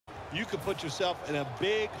you could put yourself in a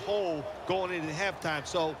big hole going into halftime.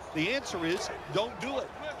 So the answer is don't do it.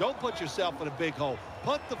 Don't put yourself in a big hole.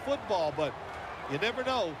 Punt the football, but you never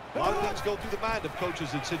know. A lot of things go through the mind of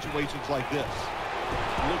coaches in situations like this.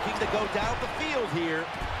 Looking to go down the field here.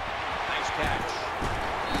 Nice catch.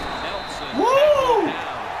 Nelson. Woo!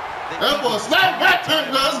 That boy snapped back,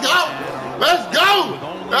 let's go. Let's go.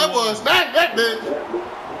 That boy snapped back, bitch.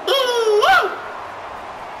 Woo!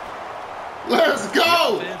 Let's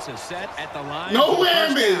go. The offense is set at the line. No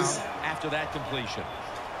whammies. After that completion.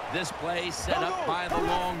 This play set up by the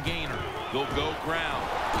long gainer. They'll go ground.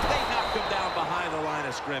 They knock him down behind the line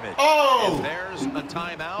of scrimmage. Oh! And there's a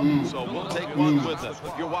timeout, so we'll take one with us.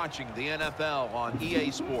 You're watching the NFL on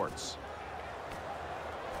EA Sports.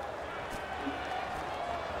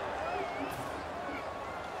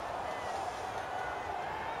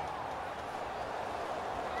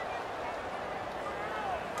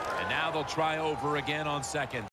 And now they'll try over again on second.